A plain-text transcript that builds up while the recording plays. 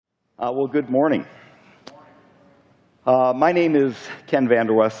Good morning. My name is Ken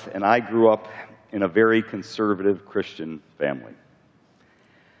Vanderwest, and I grew up in a very conservative Christian family.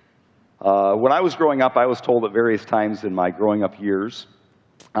 When I was growing up, I was told at various times in my growing up years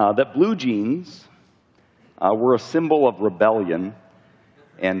that blue jeans were a symbol of rebellion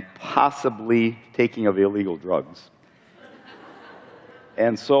and possibly taking of illegal drugs.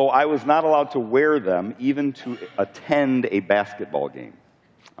 And so I was not allowed to wear them even to attend a basketball game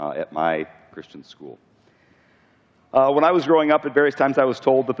at my Christian school. When I was growing up, at various times I was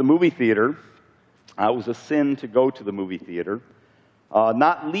told that the movie theater was a sin to go to the movie theater,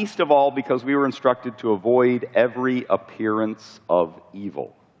 not least of all because we were instructed to avoid every appearance of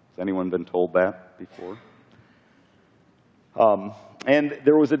evil. Has anyone been told that before? And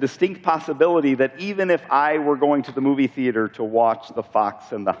there was a distinct possibility that even if I were going to the movie theater to watch The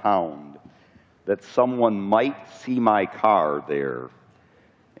Fox and the Hound, that someone might see my car there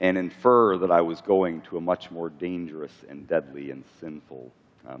and infer that I was going to a much more dangerous and deadly and sinful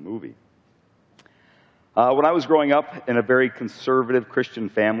movie. When I was growing up in a very conservative Christian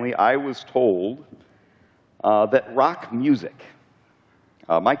family, I was told that rock music,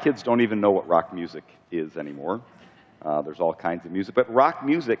 my kids don't even know what rock music is anymore. There's all kinds of music. But rock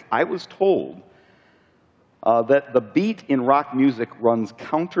music, I was told that the beat in rock music runs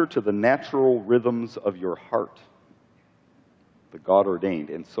counter to the natural rhythms of your heart, the God-ordained,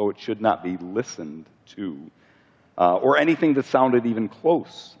 and so it should not be listened to, or anything that sounded even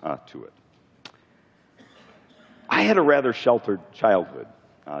close to it. I had a rather sheltered childhood,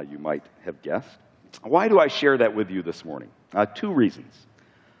 you might have guessed. Why do I share that with you this morning? Two reasons.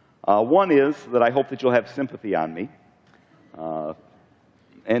 One is that I hope that you'll have sympathy on me,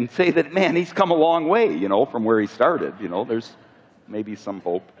 and say that, man, he's come a long way, from where he started. There's maybe some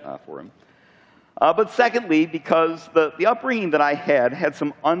hope for him. But secondly, because the upbringing that I had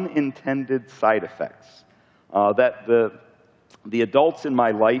some unintended side effects. That the adults in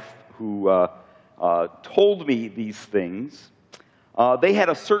my life who told me these things, they had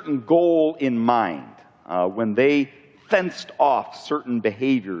a certain goal in mind when they fenced off certain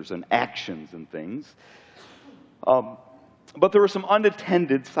behaviors and actions and things. But there were some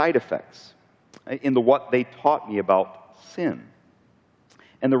unintended side effects in what they taught me about sin.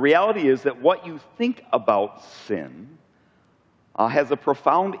 And the reality is that what you think about sin has a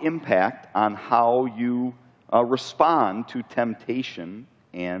profound impact on how you respond to temptation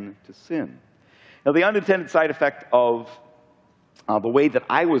and to sin. Now, the unintended side effect of the way that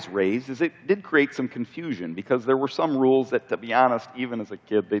I was raised is it did create some confusion because there were some rules that, to be honest, even as a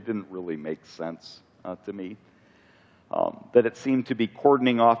kid, they didn't really make sense to me. That it seemed to be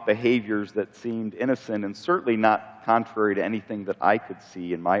cordoning off behaviors that seemed innocent and certainly not contrary to anything that I could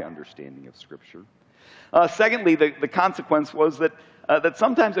see in my understanding of Scripture. Secondly, the consequence was that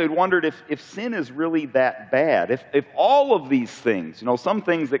sometimes I wondered if sin is really that bad. If all of these things, some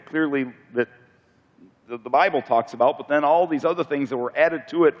things that clearly that the Bible talks about, but then all these other things that were added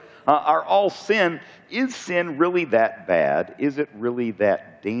to it are all sin. Is sin really that bad? Is it really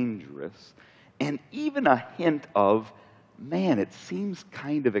that dangerous? And even a hint of, man, it seems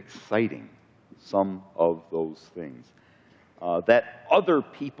kind of exciting, some of those things that other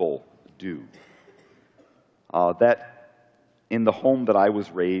people do. That in the home that I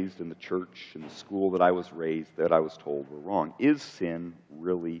was raised, in the church, in the school that I was raised, that I was told were wrong. Is sin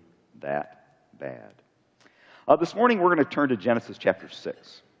really that bad? This morning we're going to turn to Genesis chapter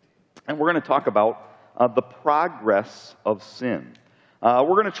 6. And we're going to talk about the progress of sin. We're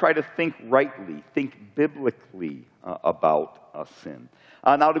going to try to think rightly, think biblically about sin.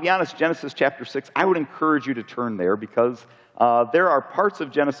 Now, to be honest, Genesis chapter 6, I would encourage you to turn there because there are parts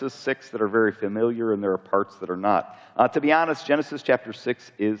of Genesis 6 that are very familiar and there are parts that are not. To be honest, Genesis chapter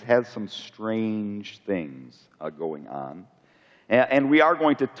 6 has some strange things going on. And we are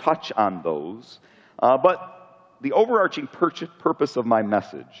going to touch on those. But the overarching purpose of my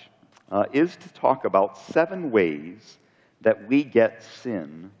message is to talk about 7 ways that we get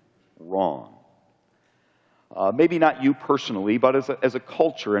sin wrong. Maybe not you personally, but as a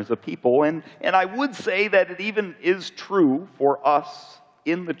culture, as a people. And I would say that it even is true for us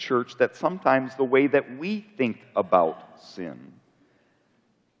in the church that sometimes the way that we think about sin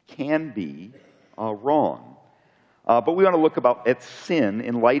can be wrong. But we want to look at sin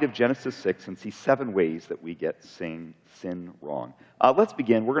in light of Genesis 6 and see 7 ways that we get sin wrong. Let's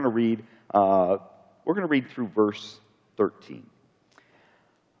begin. We're going to read through verse 13.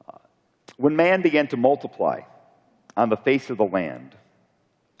 When man began to multiply on the face of the land,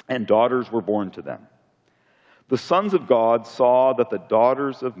 and daughters were born to them, the sons of God saw that the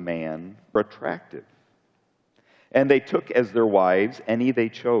daughters of man were attractive, and they took as their wives any they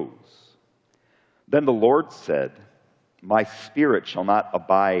chose. Then the Lord said, My spirit shall not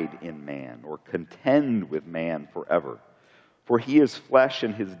abide in man, or contend with man forever. For he is flesh,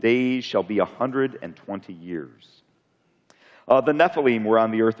 and his days shall be 120 years. The Nephilim were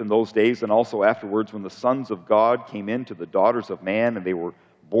on the earth in those days, and also afterwards, when the sons of God came in to the daughters of man, and they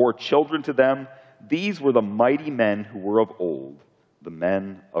bore children to them. These were the mighty men who were of old, the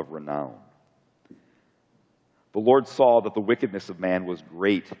men of renown. The Lord saw that the wickedness of man was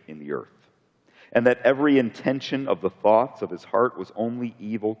great in the earth, and that every intention of the thoughts of his heart was only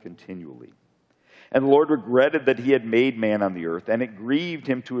evil continually. And the Lord regretted that he had made man on the earth, and it grieved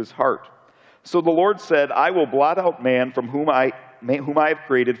him to his heart. So the Lord said, I will blot out man from whom I have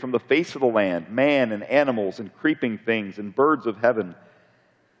created from the face of the land, man and animals and creeping things and birds of heaven.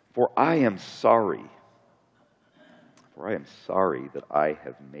 For I am sorry that I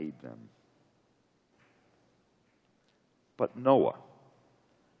have made them. But Noah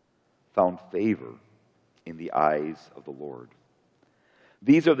found favor in the eyes of the Lord.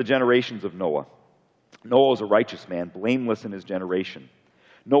 These are the generations of Noah. Noah was a righteous man, blameless in his generation.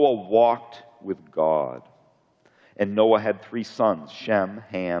 Noah walked with God. And Noah had 3 sons, Shem,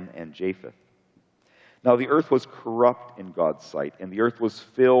 Ham, and Japheth. Now the earth was corrupt in God's sight, and the earth was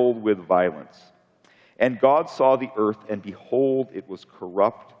filled with violence. And God saw the earth, and behold, it was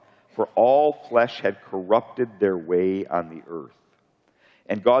corrupt, for all flesh had corrupted their way on the earth.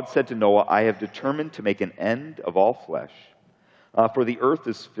 And God said to Noah, I have determined to make an end of all flesh, for the earth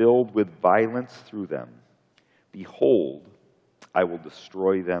is filled with violence through them. Behold, I will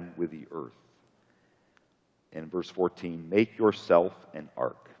destroy them with the earth. And verse 14, make yourself an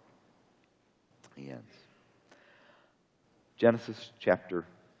ark. He ends. Genesis chapter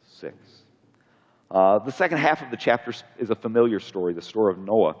 6. The second half of the chapter is a familiar story, the story of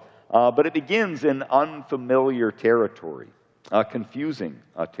Noah. But it begins in unfamiliar territory, confusing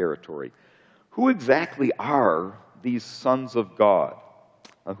territory. Who exactly are these sons of God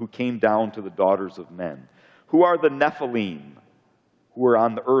who came down to the daughters of men? Who are the Nephilim who were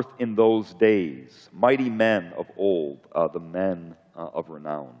on the earth in those days? Mighty men of old, the men of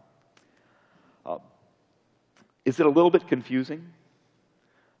renown. Is it a little bit confusing?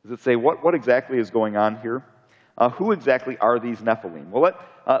 Does it say what exactly is going on here? Who exactly are these Nephilim? Well,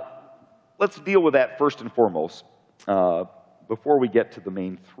 let's deal with that first and foremost before we get to the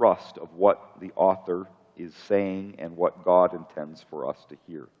main thrust of what the author is saying and what God intends for us to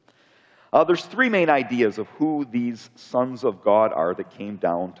hear. There's 3 main ideas of who these sons of God are that came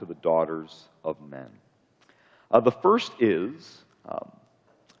down to the daughters of men. The first is,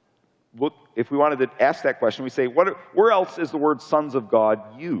 look, if we wanted to ask that question, we say, where else is the word sons of God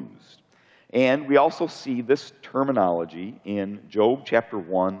used? And we also see this terminology in Job chapter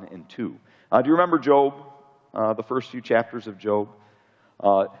 1 and 2. Do you remember Job, the first few chapters of Job?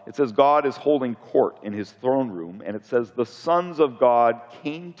 It says God is holding court in his throne room, and it says the sons of God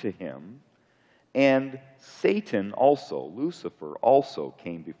came to him, and Satan also, Lucifer, also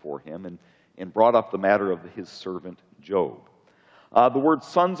came before him and brought up the matter of his servant Job. The word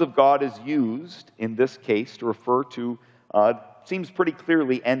sons of God is used in this case to refer to, seems pretty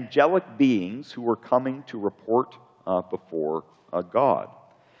clearly, angelic beings who were coming to report before God.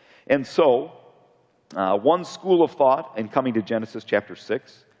 And so, one school of thought, in coming to Genesis chapter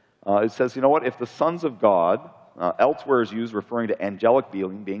 6, it says, you know what, if the sons of God, elsewhere is used referring to angelic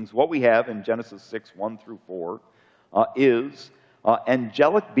beings, what we have in Genesis 6, 1 through 4, is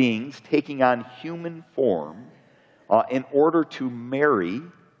angelic beings taking on human form in order to marry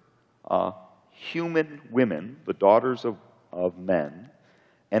human women, the daughters of men,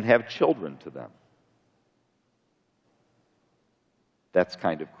 and have children to them. That's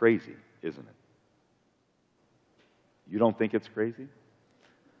kind of crazy, isn't it? You don't think it's crazy?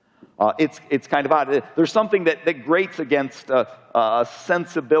 It's kind of odd. There's something that grates against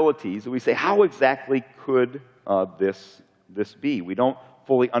sensibilities. We say, how exactly could this be? We don't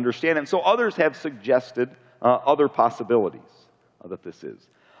fully understand it. And so others have suggested other possibilities that this is.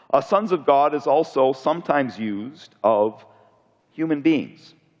 Sons of God is also sometimes used of human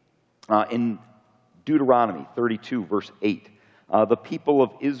beings. In Deuteronomy 32, verse 8, the people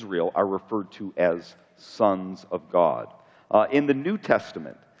of Israel are referred to as sons of God. In the New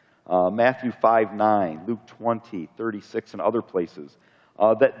Testament, Matthew 5:9, Luke 20:36, and other places,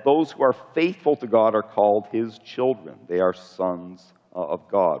 that those who are faithful to God are called his children. They are sons of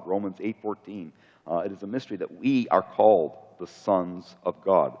God. Romans 8:14, it is a mystery that we are called the sons of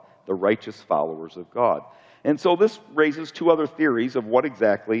God, the righteous followers of God. And so this raises 2 other theories of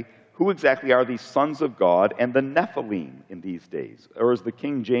who exactly are these sons of God and the Nephilim in these days, or as the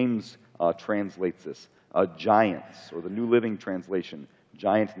King James translates this, giants, or the New Living Translation,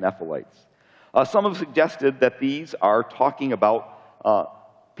 giant Nephilites. Some have suggested that these are talking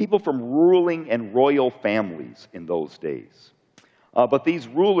about people from ruling and royal families in those days. But these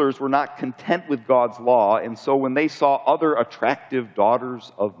rulers were not content with God's law, and so when they saw other attractive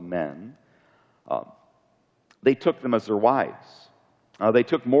daughters of men, they took them as their wives. They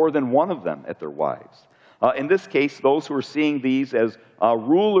took more than one of them as their wives. In this case, those who are seeing these as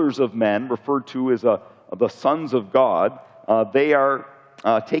rulers of men, referred to as the sons of God, they are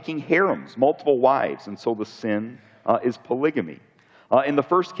taking harems, multiple wives, and so the sin is polygamy. In the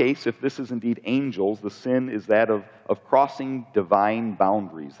first case, if this is indeed angels, the sin is that of crossing divine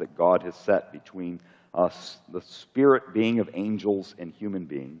boundaries that God has set between the spirit being of angels and human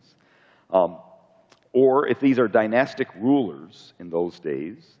beings. Or if these are dynastic rulers in those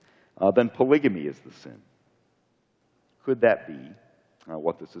days, then polygamy is the sin. Could that be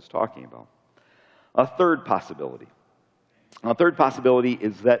what this is talking about? A third possibility. A third possibility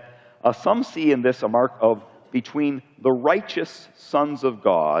is that some see in this a mark of between the righteous sons of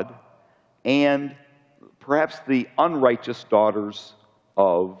God and perhaps the unrighteous daughters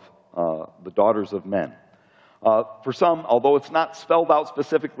of the daughters of men. For some, although it's not spelled out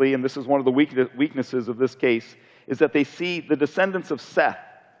specifically, and this is one of the weaknesses of this case, is that they see the descendants of Seth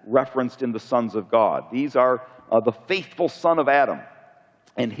referenced in the sons of God. These are the faithful son of Adam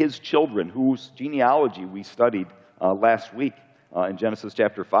and his children, whose genealogy we studied last week in Genesis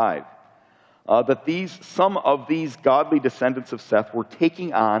chapter 5. That some of these godly descendants of Seth were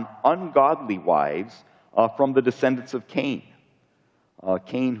taking on ungodly wives from the descendants of Cain.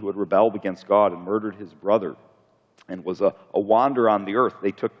 Cain, who had rebelled against God and murdered his brother and was a wanderer on the earth,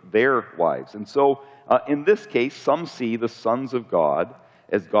 they took their wives. And so, in this case, some see the sons of God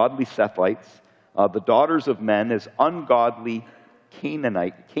as godly Sethites, the daughters of men as ungodly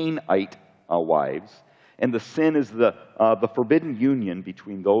Canaanite wives, and the sin is the forbidden union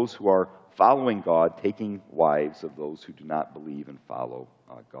between those who are following God, taking wives of those who do not believe and follow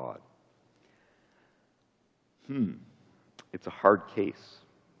God. It's a hard case.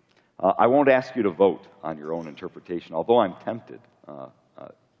 I won't ask you to vote on your own interpretation, although I'm tempted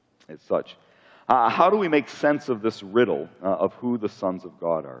as such. How do we make sense of this riddle of who the sons of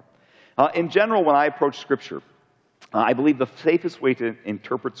God are? In general, when I approach Scripture, I believe the safest way to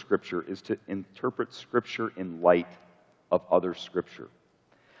interpret Scripture is to interpret Scripture in light of other Scripture.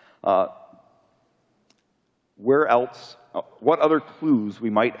 What other clues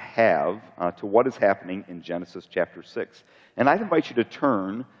we might have to what is happening in Genesis chapter 6. And I'd invite you to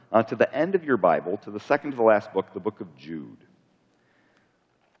turn to the end of your Bible, to the second to the last book, the book of Jude.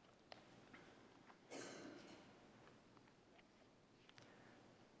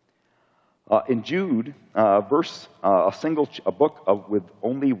 In Jude, a book with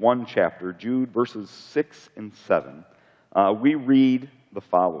only one chapter, Jude verses 6 and 7, we read the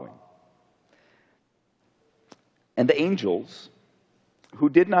following. And the angels, who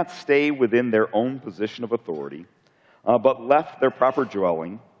did not stay within their own position of authority, but left their proper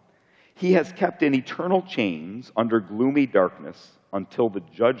dwelling, he has kept in eternal chains under gloomy darkness until the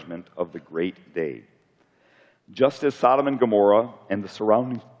judgment of the great day. Just as Sodom and Gomorrah and the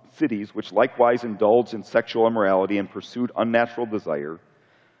surrounding cities, which likewise indulged in sexual immorality and pursued unnatural desire,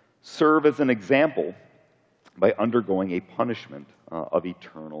 serve as an example by undergoing a punishment of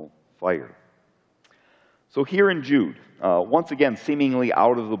eternal fire. So here in Jude, once again, seemingly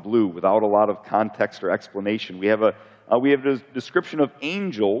out of the blue, without a lot of context or explanation, we have a description of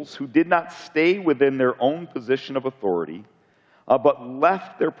angels who did not stay within their own position of authority, but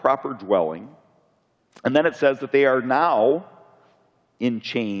left their proper dwelling. And then it says that they are now in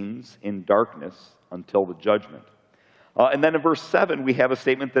chains, in darkness, until the judgment. And then in verse 7, we have a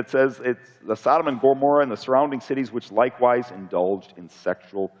statement that says it's the Sodom and Gomorrah and the surrounding cities which likewise indulged in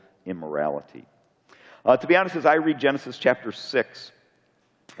sexual immorality. To be honest, as I read Genesis chapter 6,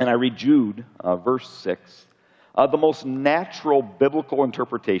 and I read Jude, verse 6, the most natural biblical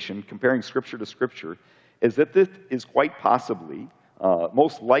interpretation, comparing Scripture to Scripture, is that this is quite possibly,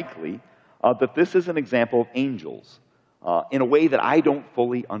 most likely, that this is an example of angels, in a way that I don't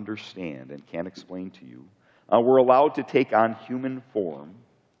fully understand and can't explain to you. We're allowed to take on human form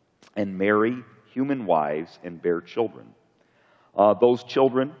and marry human wives and bear children. Those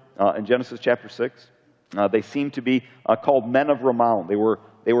children, in Genesis chapter 6, they seem to be called men of renown.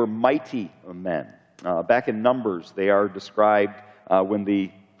 They were mighty men. Back in Numbers, they are described when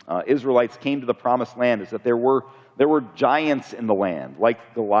the Israelites came to the Promised Land, is that there were giants in the land,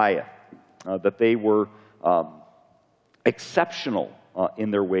 like Goliath, that they were exceptional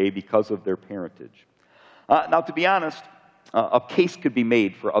in their way because of their parentage. Now, to be honest, a case could be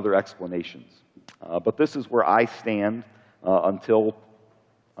made for other explanations. But this is where I stand until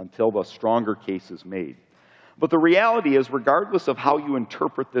the stronger case is made. But the reality is, regardless of how you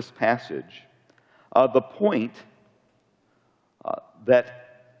interpret this passage, the point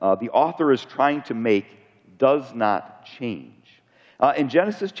that the author is trying to make does not change. In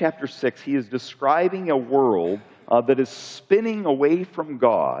Genesis chapter 6, he is describing a world that is spinning away from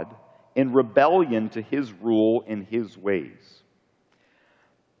God in rebellion to his rule and his ways.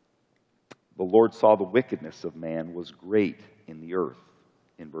 The Lord saw the wickedness of man was great in the earth,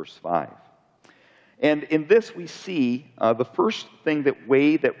 in verse 5. And in this we see the first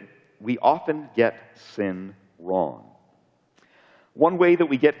way that we often get sin wrong. One way that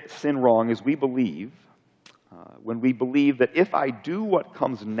we get sin wrong is when we believe that if I do what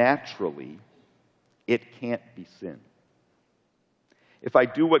comes naturally, it can't be sin. If I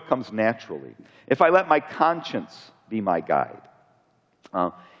do what comes naturally, if I let my conscience be my guide,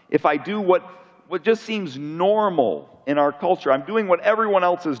 if I do what just seems normal in our culture, I'm doing what everyone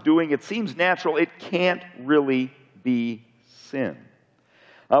else is doing, it seems natural, it can't really be sin.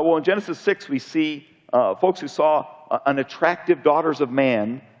 Well, in Genesis 6, we see folks who saw an attractive daughters of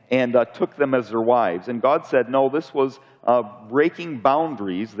man and took them as their wives. And God said, no, this was breaking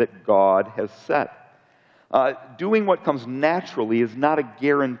boundaries that God has set. Doing what comes naturally is not a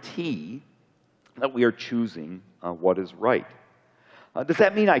guarantee that we are choosing what is right. Does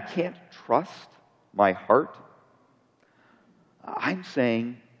that mean I can't trust my heart? I'm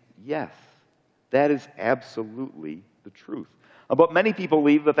saying yes. That is absolutely the truth. But many people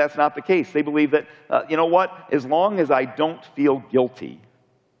believe that that's not the case. They believe that, you know what, as long as I don't feel guilty,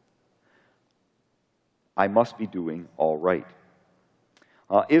 I must be doing all right.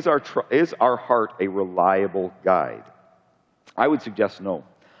 Is our heart a reliable guide? I would suggest no.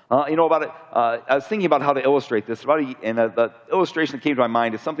 I was thinking about how to illustrate this, and the illustration that came to my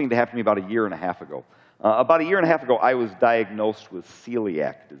mind is something that happened to me about a year and a half ago. About a year and a half ago, I was diagnosed with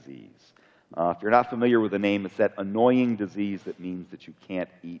celiac disease. If you're not familiar with the name, it's that annoying disease that means that you can't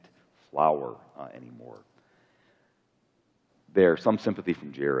eat flour anymore. Some sympathy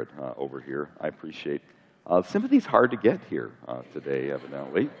from Jared over here. I appreciate. Sympathy's hard to get here today,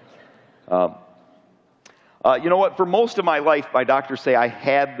 evidently. You know what? For most of my life, my doctors say I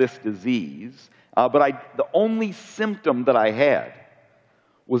had this disease, but the only symptom that I had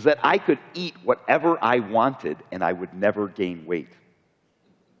was that I could eat whatever I wanted and I would never gain weight.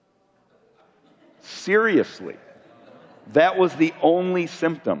 Seriously. That was the only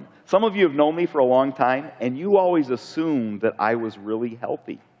symptom. Some of you have known me for a long time, and you always assumed that I was really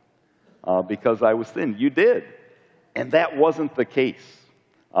healthy because I was thin. You did. And that wasn't the case.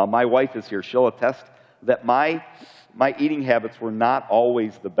 My wife is here. She'll attest that my eating habits were not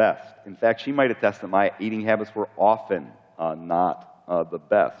always the best. In fact, she might attest that my eating habits were often not the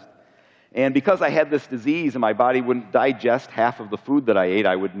best. And because I had this disease and my body wouldn't digest half of the food that I ate,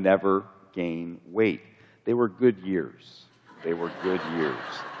 I would never gain weight. They were good years. They were good years.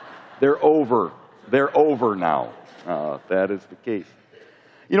 They're over. They're over now. That is the case.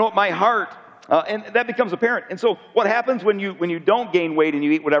 You know what? My heart, and that becomes apparent. And so what happens when you don't gain weight and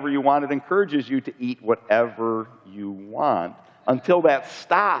you eat whatever you want? It encourages you to eat whatever you want until that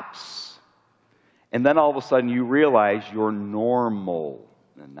stops. And then all of a sudden you realize you're normal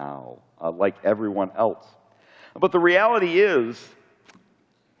now, like everyone else. But the reality is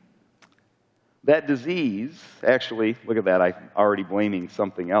that disease, actually, look at that, I'm already blaming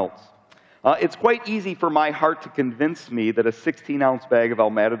something else. It's quite easy for my heart to convince me that a 16-ounce bag of El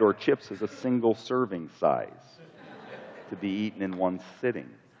Matador chips is a single serving size to be eaten in one sitting.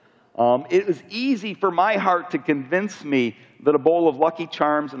 It is easy for my heart to convince me that a bowl of Lucky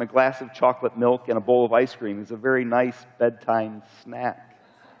Charms and a glass of chocolate milk and a bowl of ice cream is a very nice bedtime snack.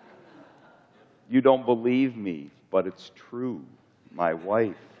 You don't believe me, but it's true. My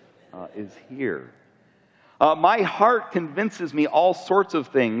wife is here. My heart convinces me all sorts of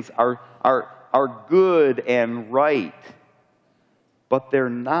things are good and right, but they're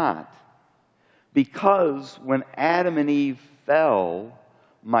not. Because when Adam and Eve fell,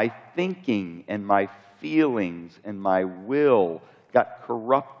 my thinking and my feelings and my will got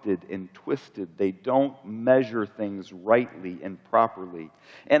corrupted and twisted. They don't measure things rightly and properly.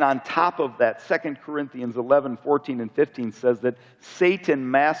 And on top of that, 2 Corinthians 11, 14, and 15 says that Satan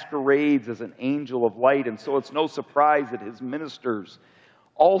masquerades as an angel of light, and so it's no surprise that his ministers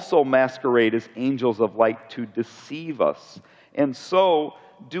also masquerade as angels of light to deceive us. And so,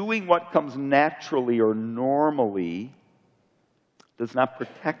 doing what comes naturally or normally does not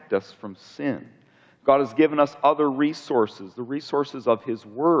protect us from sin. God has given us other resources, the resources of His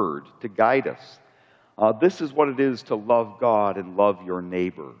Word to guide us. This is what it is to love God and love your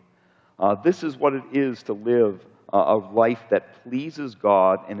neighbor. This is what it is to live a life that pleases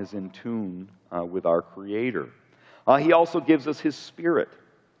God and is in tune with our Creator. He also gives us His Spirit.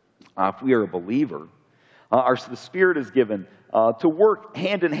 If we are a believer, the Spirit is given to work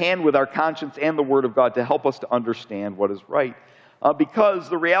hand in hand with our conscience and the Word of God to help us to understand what is right. Because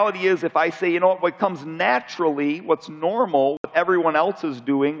the reality is, if I say, what comes naturally, what's normal, what everyone else is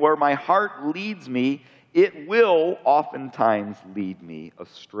doing, where my heart leads me, it will oftentimes lead me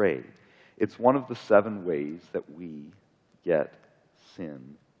astray. It's one of the 7 ways that we get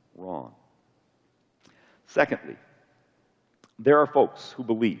sin wrong. Secondly, there are folks who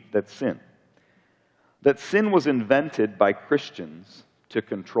believe that sin was invented by Christians to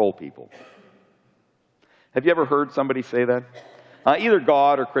control people. Have you ever heard somebody say that? Either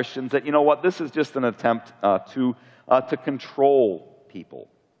God or Christians, that, this is just an attempt to control people.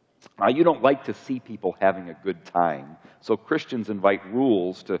 You don't like to see people having a good time, so Christians invite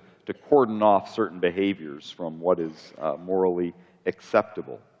rules to cordon off certain behaviors from what is morally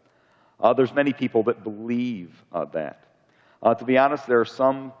acceptable. There's many people that believe that. To be honest, there are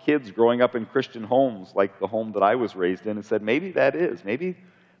some kids growing up in Christian homes, like the home that I was raised in, and said, maybe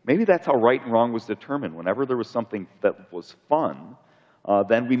that's how right and wrong was determined. Whenever there was something that was fun,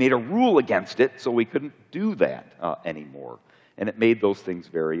 then we made a rule against it, so we couldn't do that anymore. And it made those things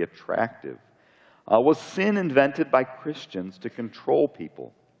very attractive. Was sin invented by Christians to control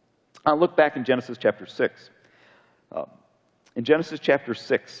people? Look back in Genesis chapter 6. In Genesis chapter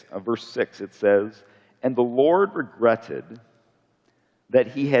 6, verse 6, it says, "And the Lord regretted that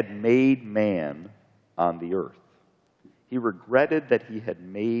He had made man on the earth." He regretted that He had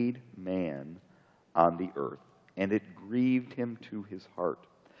made man on the earth, and it grieved Him to His heart.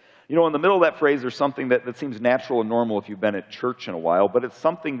 In the middle of that phrase, there's something that seems natural and normal if you've been at church in a while, but it's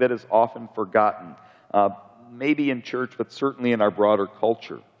something that is often forgotten, maybe in church, but certainly in our broader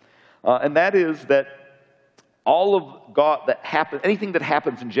culture. And that is that all of God anything that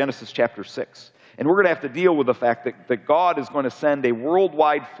happens in Genesis chapter 6, and we're going to have to deal with the fact that God is going to send a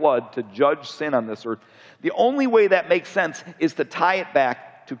worldwide flood to judge sin on this earth. The only way that makes sense is to tie it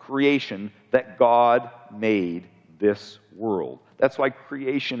back to creation, that God made this world. That's why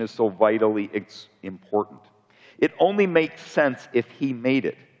creation is so vitally important. It only makes sense if He made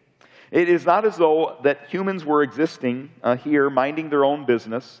it. It is not as though that humans were existing here, minding their own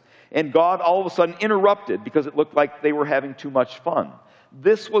business, and God all of a sudden interrupted because it looked like they were having too much fun.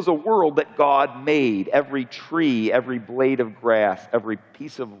 This was a world that God made. Every tree, every blade of grass, every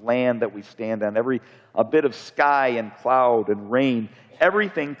piece of land that we stand on, every bit of sky and cloud and rain,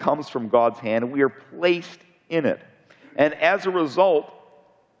 everything comes from God's hand, and we are placed in it. And as a result,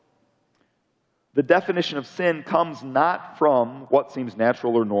 the definition of sin comes not from what seems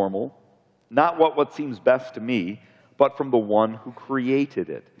natural or normal, not what seems best to me, but from the one who created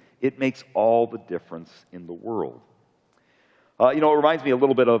it. It makes all the difference in the world. It reminds me a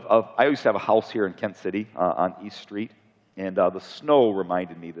little bit of I used to have a house here in Kent City on East Street, and the snow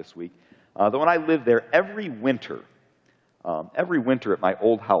reminded me this week that when I lived there, every winter at my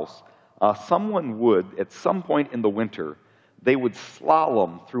old house, someone would, at some point in the winter, they would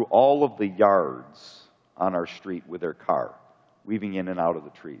slalom through all of the yards on our street with their car, weaving in and out of the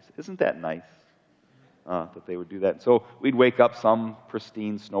trees. Isn't that nice that they would do that? So we'd wake up some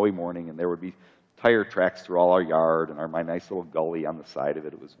pristine snowy morning, and there would be tire tracks through all our yard and my nice little gully on the side of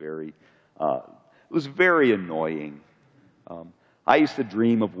it. It was very annoying. I used to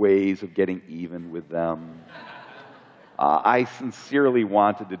dream of ways of getting even with them. I sincerely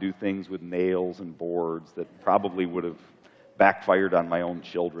wanted to do things with nails and boards that probably would have backfired on my own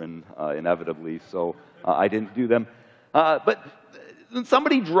children inevitably, so I didn't do them. But when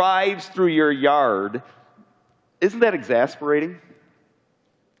somebody drives through your yard, isn't that exasperating?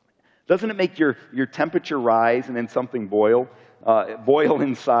 Doesn't it make your temperature rise and then something boil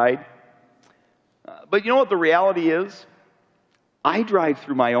inside? But you know what the reality is? I drive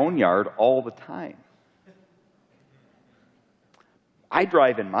through my own yard all the time. I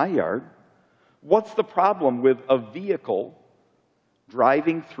drive in my yard. What's the problem with a vehicle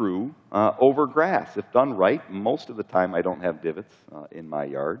driving through over grass? If done right, most of the time I don't have divots in my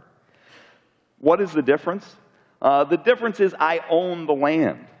yard. What is the difference? The difference is I own the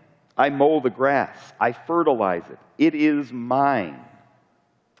land. I mow the grass. I fertilize it. It is mine.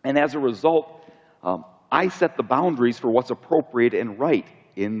 And as a result, I set the boundaries for what's appropriate and right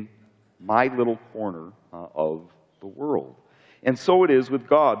in my little corner of the world. And so it is with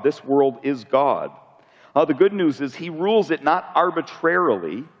God. This world is God. The good news is He rules it not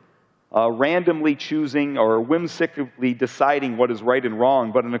arbitrarily, randomly choosing or whimsically deciding what is right and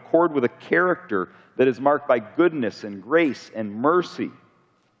wrong, but in accord with a character that is marked by goodness and grace and mercy.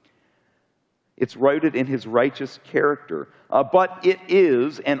 It's rooted in his righteous character. But it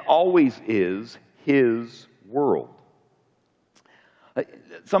is, and always is, his world.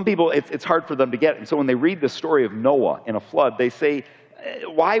 Some people, it's hard for them to get. And so when they read the story of Noah in a flood, they say,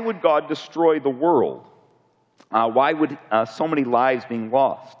 why would God destroy the world? Why would so many lives being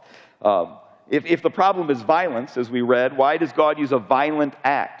lost? If the problem is violence, as we read, why does God use a violent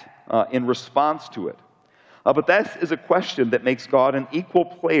act in response to it? But that is a question that makes God an equal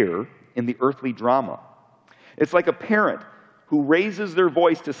player in the earthly drama. It's like a parent who raises their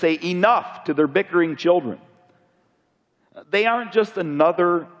voice to say enough to their bickering children. They aren't just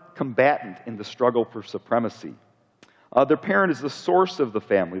another combatant in the struggle for supremacy. Their parent is the source of the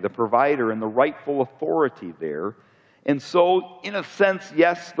family, the provider, and the rightful authority there. And so, in a sense,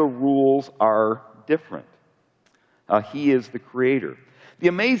 yes, the rules are different. He is the creator. The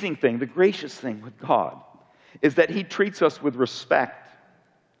amazing thing, the gracious thing with God, is that he treats us with respect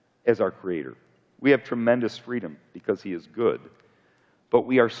as our creator. We have tremendous freedom because he is good, but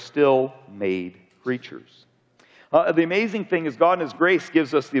we are still made creatures. The amazing thing is God in his grace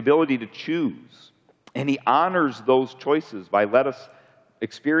gives us the ability to choose, and he honors those choices by letting us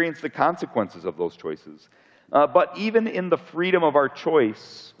experience the consequences of those choices. But even in the freedom of our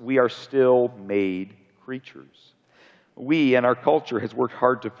choice, we are still made creatures. We and our culture has worked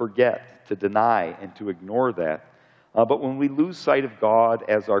hard to forget, to deny, and to ignore that. But when we lose sight of God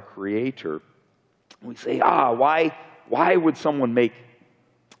as our creator, we say, why would someone make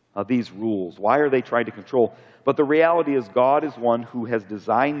these rules? Why are they trying to control? But the reality is God is one who has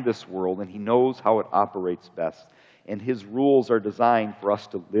designed this world, and he knows how it operates best. And his rules are designed for us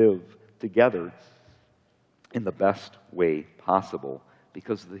to live together in the best way possible,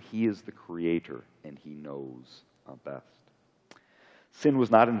 because he is the creator and he knows best. Sin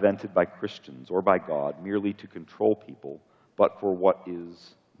was not invented by Christians or by God merely to control people, but for what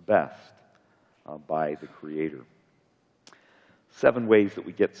is best by the creator. 7 ways that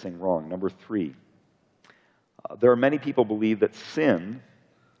we get sin wrong. Number 3, there are many people who believe that sin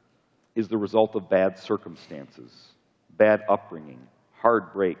is the result of bad circumstances, bad upbringing,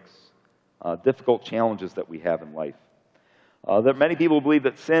 hard breaks, difficult challenges that we have in life. There are many people who believe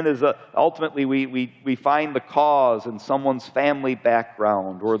that sin is ultimately we find the cause in someone's family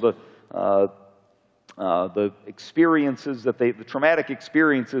background or the experiences the traumatic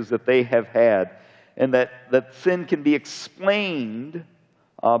experiences that they have had, and that sin can be explained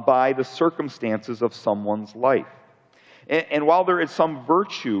by the circumstances of someone's life. And while there is some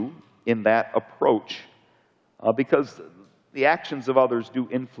virtue in that approach, because the actions of others do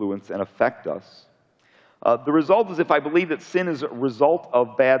influence and affect us, the result is, if I believe that sin is a result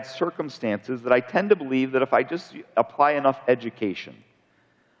of bad circumstances, that I tend to believe that if I just apply enough education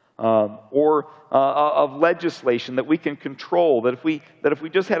or of legislation that we can control, that if we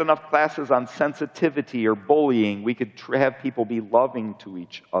just had enough classes on sensitivity or bullying, we could have people be loving to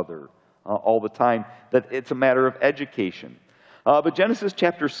each other all the time, that it's a matter of education. But Genesis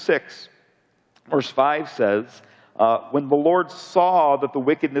chapter 6, verse 5 says, when the Lord saw that the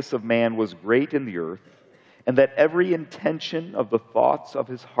wickedness of man was great in the earth, and that every intention of the thoughts of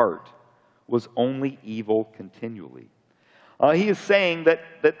his heart was only evil continually. He is saying that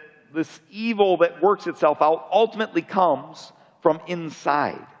this evil that works itself out ultimately comes from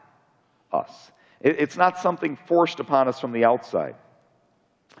inside us. It's not something forced upon us from the outside.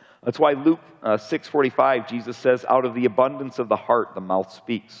 That's why Luke 6:45, Jesus says, out of the abundance of the heart, the mouth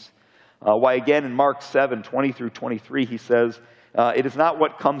speaks. Why again in Mark 7:20 through 23, he says, it is not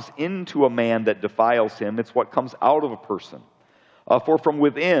what comes into a man that defiles him, it's what comes out of a person. For from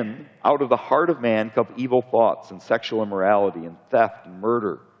within, out of the heart of man, come evil thoughts and sexual immorality and theft and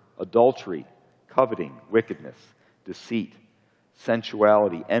murder, adultery, coveting, wickedness, deceit,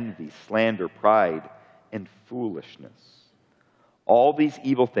 sensuality, envy, slander, pride, and foolishness. All these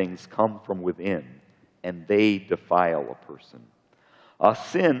evil things come from within, and they defile a person.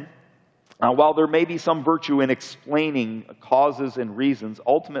 Sin, while there may be some virtue in explaining causes and reasons,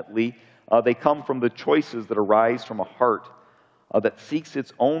 ultimately they come from the choices that arise from a heart that seeks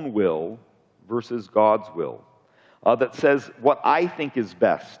its own will versus God's will, that says, what I think is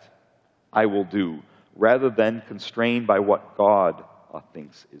best, I will do, rather than constrained by what God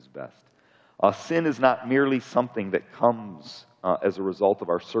thinks is best. Sin is not merely something that comes as a result of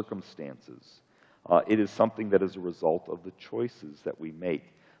our circumstances. It is something that is a result of the choices that we make,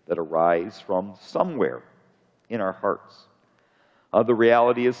 that arise from somewhere in our hearts. The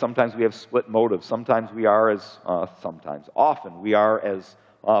reality is sometimes we have split motives. Often we are, as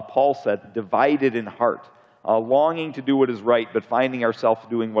Paul said, divided in heart, longing to do what is right, but finding ourselves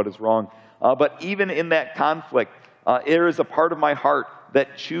doing what is wrong. But even in that conflict, there is a part of my heart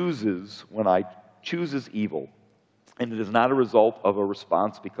that chooses when I chooses evil, and it is not a result of a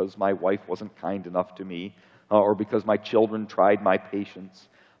response because my wife wasn't kind enough to me or because my children tried my patience.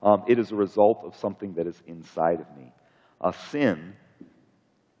 It is a result of something that is inside of me. Sin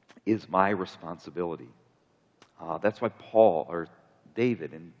is my responsibility. That's why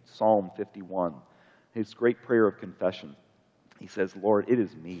David in Psalm 51, his great prayer of confession, he says, Lord, it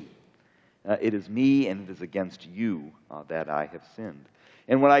is me. It is me and it is against you that I have sinned.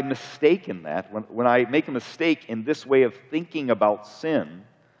 And when I mistake in that, when I make a mistake in this way of thinking about sin,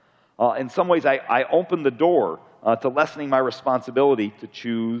 in some ways I open the door to lessening my responsibility to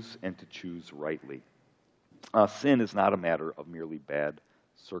choose and to choose rightly. Sin is not a matter of merely bad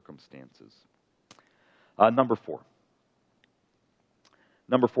circumstances. Number four,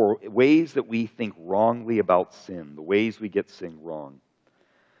 ways that we think wrongly about sin, the ways we get sin wrong.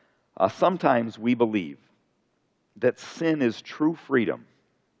 Sometimes we believe that sin is true freedom,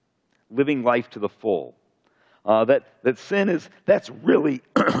 living life to the full. That sin is, that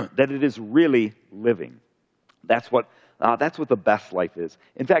it is really living. That's what the best life is.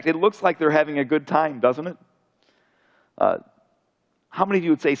 In fact, it looks like they're having a good time, doesn't it? How many of you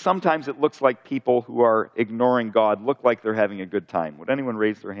would say sometimes it looks like people who are ignoring God look like they're having a good time? Would anyone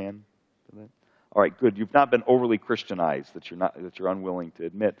raise their hand? All right, good. You've not been overly Christianized, that you're unwilling to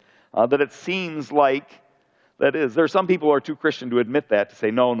admit. That it seems like that is. There are some people who are too Christian to admit that, to say,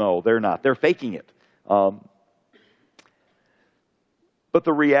 no, they're not. They're faking it. But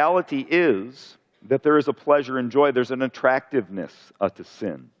the reality is that there is a pleasure and joy. There's an attractiveness to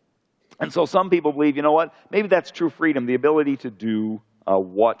sin. And so some people believe, you know what, maybe that's true freedom, the ability to do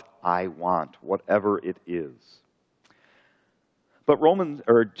what I want, whatever it is. But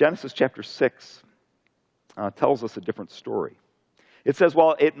Genesis chapter 6 tells us a different story. It says,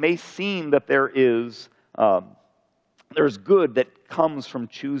 while it may seem that there's good that comes from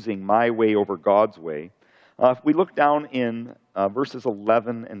choosing my way over God's way, if we look down in verses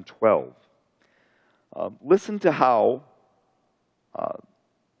 11 and 12, listen to how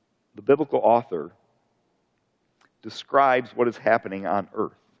the biblical author describes what is happening on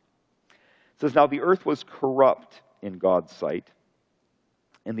earth. It says, now the earth was corrupt in God's sight,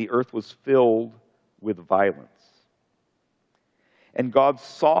 and the earth was filled with violence. And God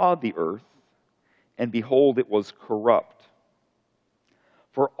saw the earth, and behold, it was corrupt.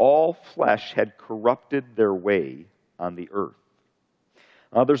 For all flesh had corrupted their way on the earth.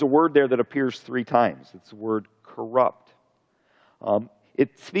 There's a word there that appears 3 times. It's the word corrupt.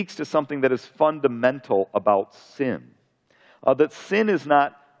 It speaks to something that is fundamental about sin. That sin is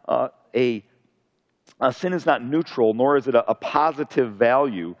not sin is not neutral, nor is it a positive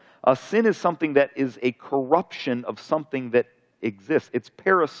value. Sin is something that is a corruption of something that exists. It's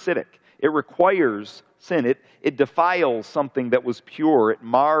parasitic. It requires sin. It defiles something that was pure. It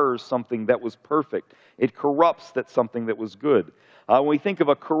mars something that was perfect. It corrupts something that was good. When we think of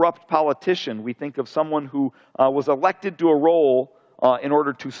a corrupt politician, we think of someone who was elected to a role in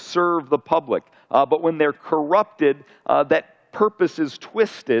order to serve the public. But when they're corrupted, that purpose is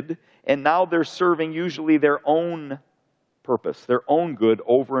twisted, and now they're serving usually their own purpose, their own good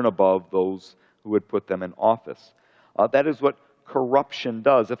over and above those who would put them in office. That is what corruption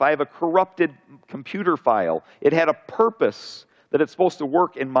does. If I have a corrupted computer file, it had a purpose that it's supposed to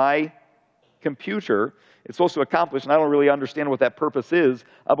work in my computer. It's supposed to accomplish, and I don't really understand what that purpose is.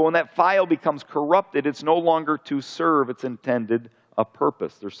 But when that file becomes corrupted, it's no longer to serve its intended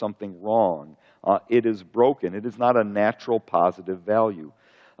purpose. There's something wrong. It is broken. It is not a natural positive value.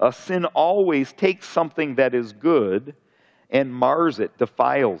 Sin always takes something that is good and mars it,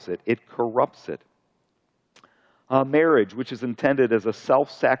 defiles it. It corrupts it. Marriage, which is intended as a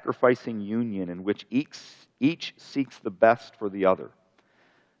self-sacrificing union in which each seeks the best for the other.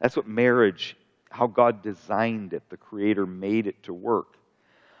 That's what marriage, how God designed it. The Creator made it to work.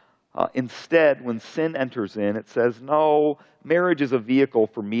 Instead, when sin enters in, it says, no, marriage is a vehicle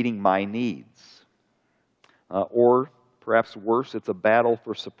for meeting my needs. Or perhaps worse, it's a battle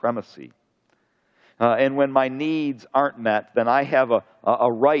for supremacy. And when my needs aren't met, then I have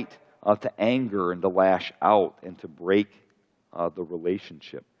a right to anger and to lash out and to break the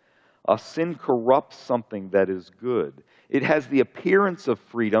relationship. Sin corrupts something that is good. It has the appearance of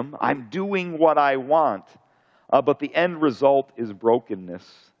freedom. I'm doing what I want, but the end result is brokenness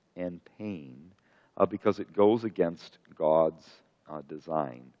and pain because it goes against God's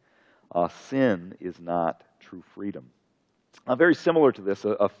design. Sin is not true freedom. Very similar to this,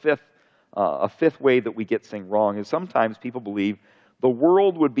 a fifth way that we get sin wrong is sometimes people believe the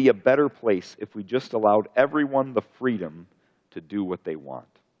world would be a better place if we just allowed everyone the freedom to do what they want.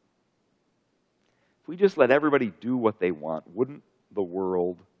 If we just let everybody do what they want, wouldn't the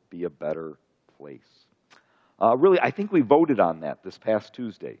world be a better place? Really, I think we voted on that this past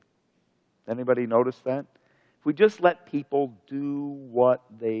Tuesday. Anybody notice that? If we just let people do what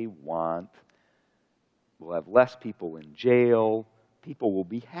they want, we'll have less people in jail. People will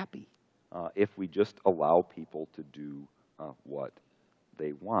be happy if we just allow people to do what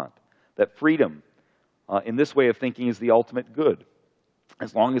they want. That freedom, in this way of thinking, is the ultimate good.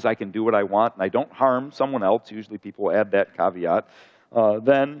 As long as I can do what I want and I don't harm someone else, usually people add that caveat,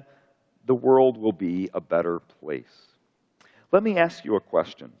 then the world will be a better place. Let me ask you a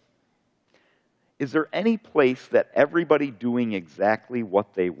question. Is there any place that everybody doing exactly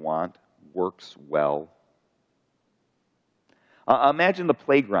what they want works well? Imagine the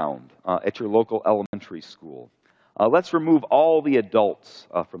playground at your local elementary school. Let's remove all the adults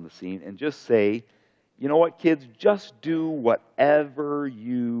from the scene and just say, you know what, kids, just do whatever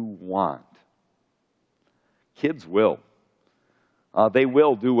you want. Kids will. They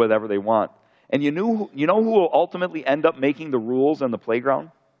will do whatever they want. And you know who will ultimately end up making the rules on the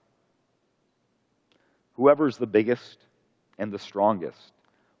playground? Whoever's the biggest and the strongest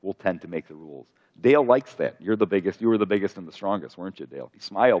will tend to make the rules. Dale likes that. You're the biggest. You were the biggest and the strongest, weren't you, Dale? He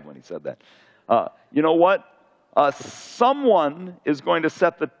smiled when he said that. You know what? Someone is going to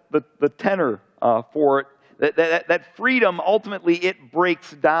set the tenor for it. That freedom, ultimately, it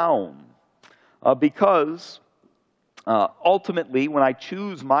breaks down. Because ultimately, when I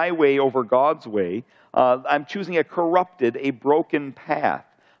choose my way over God's way, I'm choosing a corrupted, a broken path.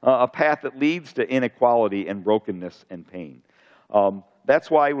 A path that leads to inequality and brokenness and pain.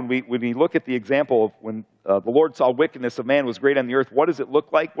 That's why when we look at the example of when the Lord saw wickedness of man was great on the earth, what does it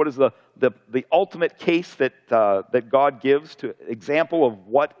look like? What is the ultimate case that God gives to example of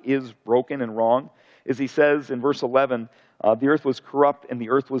what is broken and wrong? Is he says in verse 11, the earth was corrupt and the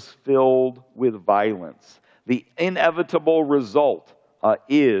earth was filled with violence. The inevitable result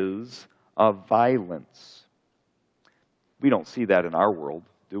is violence. We don't see that in our world,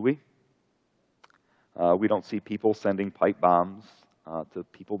 do we? We don't see people sending pipe bombs to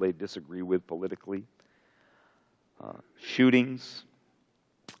people they disagree with politically. Shootings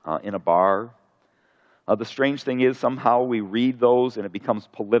in a bar. The strange thing is somehow we read those and it becomes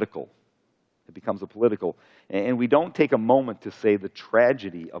political. It becomes a political. And we don't take a moment to say the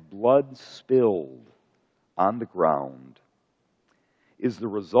tragedy of blood spilled on the ground is the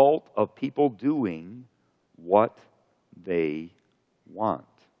result of people doing what they want.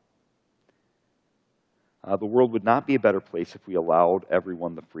 The world would not be a better place if we allowed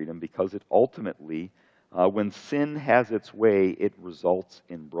everyone the freedom, because it ultimately, when sin has its way, it results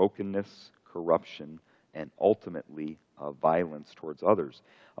in brokenness, corruption, and ultimately violence towards others.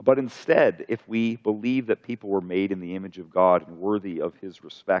 But instead, if we believe that people were made in the image of God and worthy of His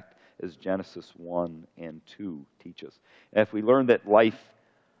respect, as Genesis 1 and 2 teach us, and if we learn that life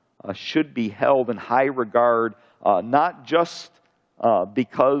should be held in high regard, not just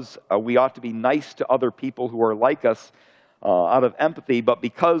because we ought to be nice to other people who are like us out of empathy, but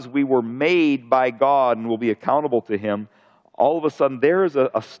because we were made by God and will be accountable to Him, all of a sudden there is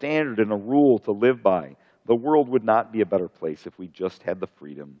a standard and a rule to live by. The world would not be a better place if we just had the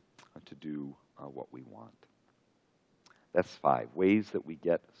freedom to do what we want. That's 5 ways that we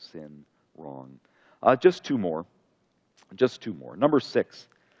get sin wrong. Just two more. Number 6.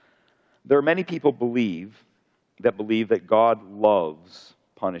 There are many people believe that God loves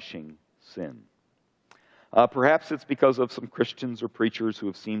punishing sin. Perhaps it's because of some Christians or preachers who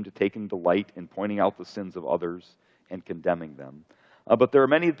have seemed to take delight in pointing out the sins of others and condemning them. But there are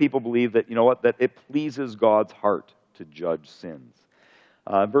many people who believe that, that it pleases God's heart to judge sins.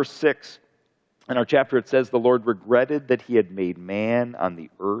 Verse 6, in our chapter it says, the Lord regretted that He had made man on the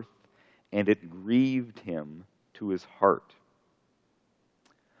earth, and it grieved Him to His heart.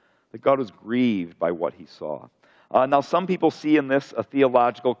 That God was grieved by what He saw. Now some people see in this a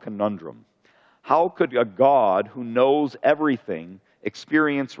theological conundrum. How could a God who knows everything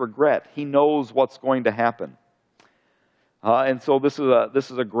experience regret? He knows what's going to happen. And so this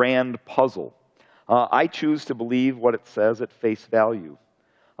is a grand puzzle. I choose to believe what it says at face value.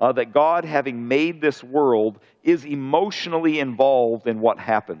 That God, having made this world, is emotionally involved in what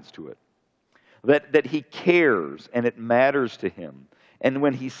happens to it. That He cares and it matters to Him. And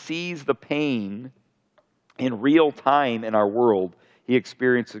when He sees the pain in real time in our world, He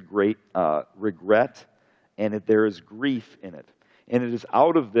experiences great regret, and there is grief in it. And it is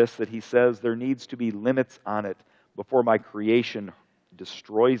out of this that He says there needs to be limits on it before my creation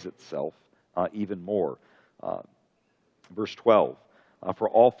destroys itself even more. Verse 12, for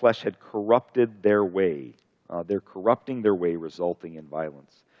all flesh had corrupted their way. They're corrupting their way, resulting in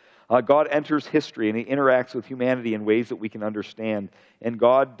violence. God enters history and he interacts with humanity in ways that we can understand. And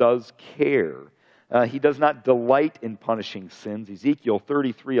God does care. He does not delight in punishing sins. Ezekiel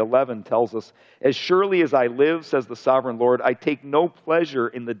 33:11 tells us, "As surely as I live, says the sovereign Lord, I take no pleasure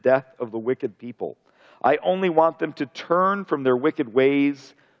in the death of the wicked people. I only want them to turn from their wicked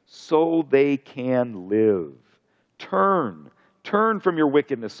ways so they can live." Turn from your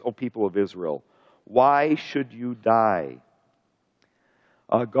wickedness, O people of Israel. Why should you die?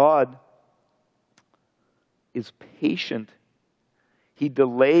 God is patient. He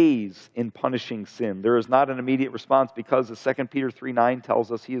delays in punishing sin. There is not an immediate response because, as 2 Peter 3:9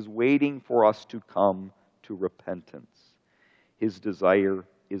 tells us, he is waiting for us to come to repentance. His desire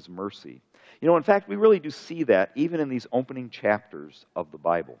is mercy. In fact, we really do see that even in these opening chapters of the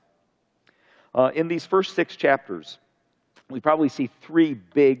Bible. In these first 6 chapters, we probably see 3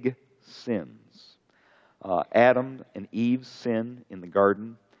 big sins. Adam and Eve's sin in the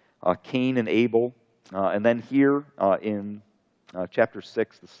garden, Cain and Abel, and then here in chapter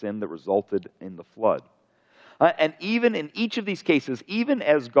 6, the sin that resulted in the flood. And even in each of these cases, even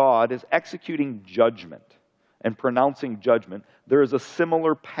as God is executing judgment and pronouncing judgment, there is a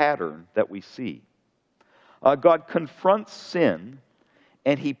similar pattern that we see. God confronts sin,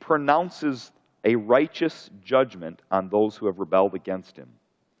 and he pronounces a righteous judgment on those who have rebelled against him.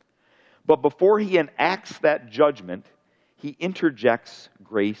 But before he enacts that judgment, he interjects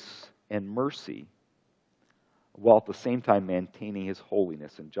grace and mercy, while at the same time maintaining his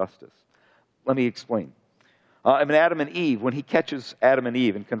holiness and justice. Let me explain. Adam and Eve, when he catches Adam and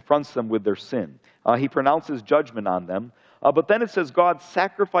Eve and confronts them with their sin, he pronounces judgment on them. But then it says God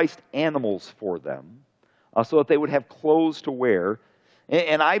sacrificed animals for them so that they would have clothes to wear.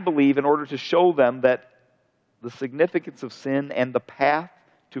 And I believe in order to show them that the significance of sin and the path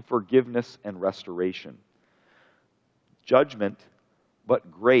to forgiveness and restoration. Judgment,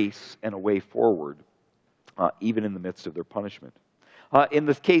 but grace and a way forward, even in the midst of their punishment. In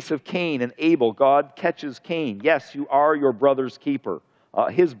the case of Cain and Abel, God catches Cain. Yes, you are your brother's keeper.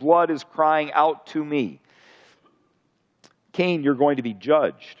 His blood is crying out to me. Cain, you're going to be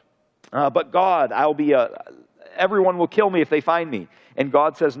judged. But God, everyone will kill me if they find me. And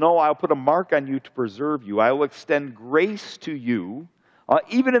God says, no, I'll put a mark on you to preserve you. I will extend grace to you,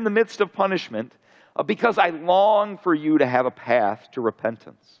 even in the midst of punishment, because I long for you to have a path to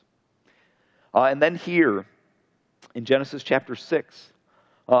repentance. And then here, in Genesis chapter 6,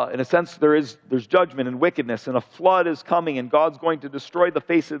 in a sense, there's judgment and wickedness, and a flood is coming, and God's going to destroy the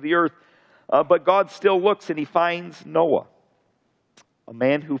face of the earth. But God still looks, and he finds Noah, a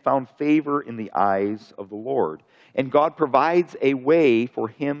man who found favor in the eyes of the Lord. And God provides a way for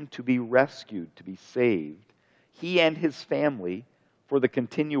him to be rescued, to be saved, he and his family, for the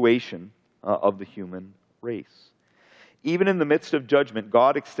continuation of the human race. Even in the midst of judgment,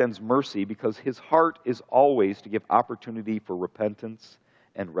 God extends mercy because his heart is always to give opportunity for repentance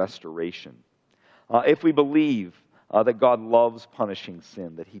and restoration. If we believe that God loves punishing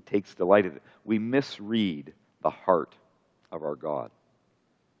sin, that he takes delight in it, we misread the heart of our God.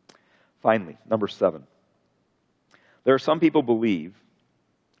 Finally, number 7. There are some people believe,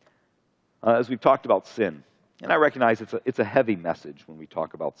 as we've talked about sin, and I recognize it's a heavy message when we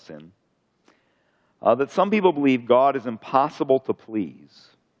talk about sin, that some people believe God is impossible to please,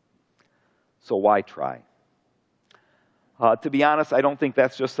 so why try? To be honest, I don't think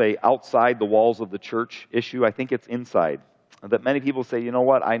that's just a outside the walls of the church issue. I think it's inside. That many people say, you know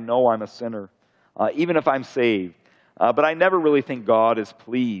what, I know I'm a sinner, even if I'm saved, but I never really think God is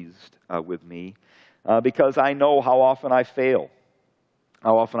pleased with me because I know how often I fail,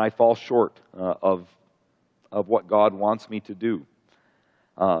 how often I fall short of what God wants me to do.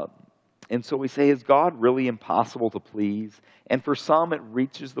 And so we say, is God really impossible to please? And for some, it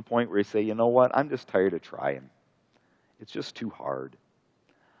reaches the point where you say, you know what, I'm just tired of trying. It's just too hard.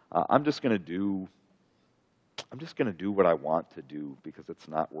 I'm just going to do what I want to do because it's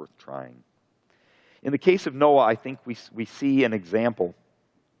not worth trying. In the case of Noah, I think we see an example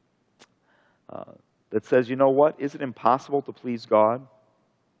that says, you know what, is it impossible to please God?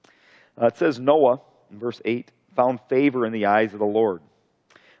 It says Noah, in verse 8, found favor in the eyes of the Lord.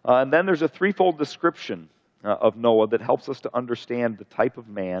 And then there's a threefold description of Noah that helps us to understand the type of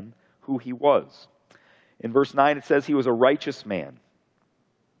man who he was. In verse 9, it says he was a righteous man.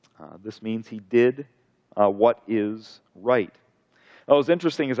 This means he did what is right. It was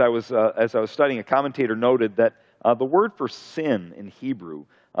interesting as I was studying, a commentator noted that the word for sin in Hebrew,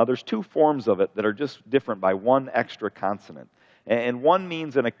 there's two forms of it that are just different by one extra consonant. And one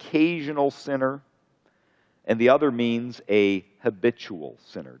means an occasional sinner, and the other means a habitual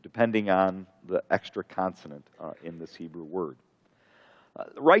sinner, depending on the extra consonant in this Hebrew word.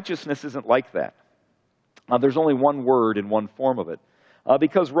 Righteousness isn't like that. There's only one word in one form of it.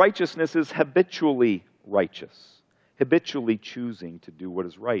 Because righteousness is habitually righteous, habitually choosing to do what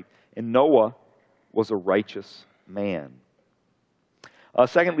is right. And Noah was a righteous man.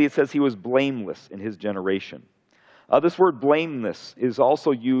 Secondly, it says he was blameless in his generation. This word blameless is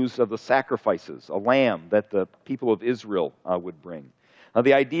also used of the sacrifices, a lamb that the people of Israel would bring.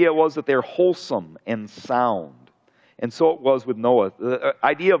 The idea was that they're wholesome and sound. And so it was with Noah. The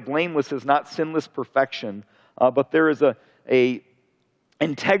idea of blameless is not sinless perfection, but there is a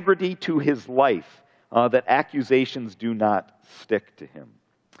integrity to his life that accusations do not stick to him.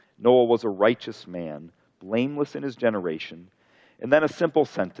 Noah was a righteous man, blameless in his generation. And then a simple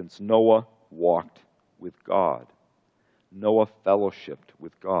sentence, Noah walked with God. Noah fellowshiped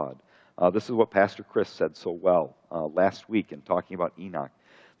with God. This is what Pastor Chris said so well last week in talking about Enoch,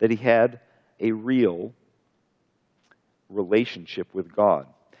 that he had a real relationship with God.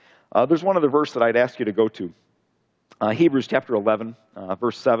 There's one other verse that I'd ask you to go to. Hebrews chapter 11,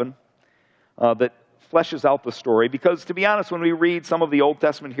 verse 7, that fleshes out the story. Because to be honest, when we read some of the Old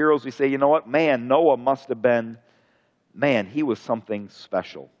Testament heroes, we say, you know what? Man, Noah must have been, he was something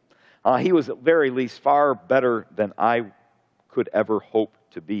special. He was at very least far better than I could ever hope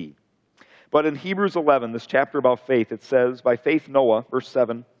to be. But in Hebrews 11, this chapter about faith, it says, by faith Noah, verse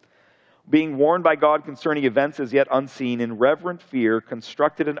 7, being warned by God concerning events as yet unseen, in reverent fear,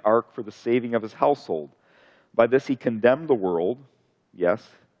 constructed an ark for the saving of his household. By this he condemned the world, yes,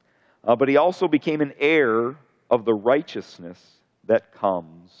 but he also became an heir of the righteousness that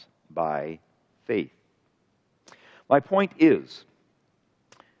comes by faith. My point is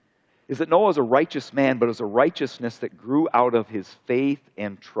that Noah is a righteous man, but it was a righteousness that grew out of his faith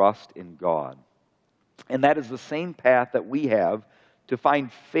and trust in God. And that is the same path that we have to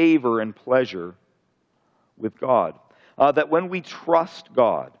find favor and pleasure with God. That when we trust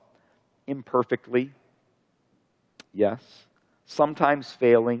God, imperfectly, yes, sometimes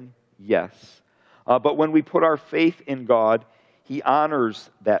failing, yes, but when we put our faith in God, He honors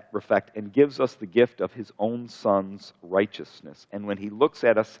that effect and gives us the gift of His own Son's righteousness. And when He looks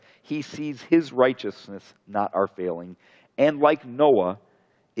at us, He sees His righteousness, not our failing. And like Noah,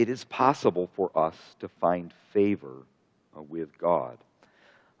 it is possible for us to find favor with God.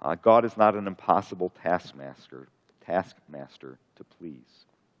 God is not an impossible taskmaster to please.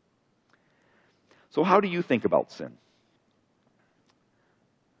 So how do you think about sin?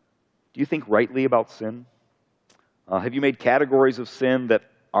 Do you think rightly about sin? Have you made categories of sin that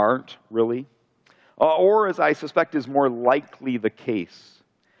aren't really? Or, as I suspect is more likely the case,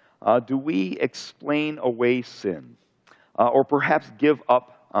 do we explain away sin? Or perhaps give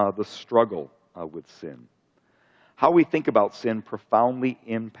up the struggle with sin? How we think about sin profoundly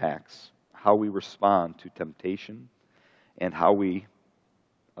impacts how we respond to temptation and how it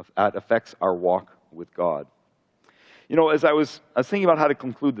affects our walk with God. You know, as I was thinking about how to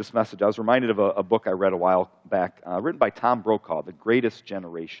conclude this message, I was reminded of a book I read a while back, written by Tom Brokaw, The Greatest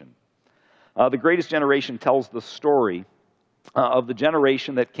Generation. The Greatest Generation tells the story of the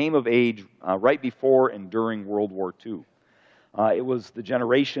generation that came of age right before and during World War II. It was the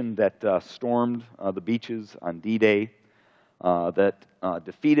generation that stormed the beaches on D-Day, that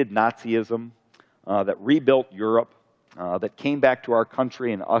defeated Nazism, that rebuilt Europe, that came back to our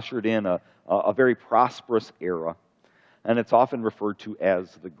country and ushered in a very prosperous era. And it's often referred to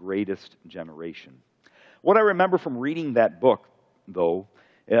as the greatest generation. What I remember from reading that book, though,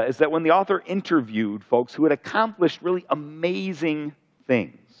 is that when the author interviewed folks who had accomplished really amazing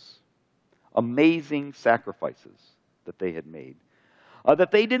things, amazing sacrifices that they had made, that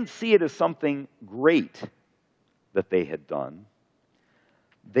they didn't see it as something great that they had done.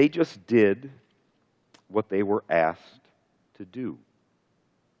 They just did what they were asked to do.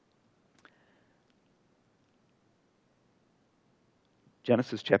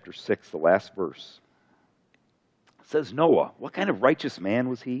 Genesis chapter 6, the last verse, says Noah, what kind of righteous man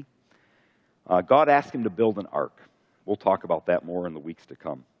was he? God asked him to build an ark. We'll talk about that more in the weeks to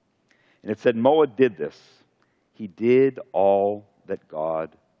come. And it said Noah did this. He did all that God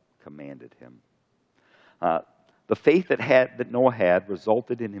commanded him. The faith that Noah had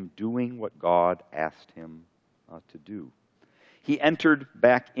resulted in him doing what God asked him to do. He entered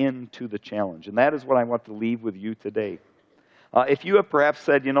back into the challenge. And that is what I want to leave with you today. If you have perhaps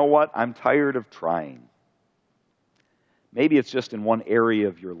said, you know what, I'm tired of trying. Maybe it's just in one area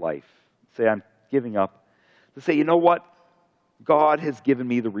of your life. Say, I'm giving up. To say, you know what, God has given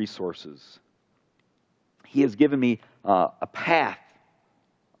me the resources. He has given me a path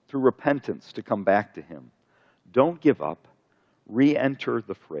through repentance to come back to Him. Don't give up. Re-enter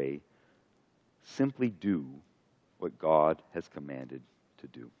the fray. Simply do what God has commanded to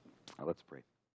do. Let's pray.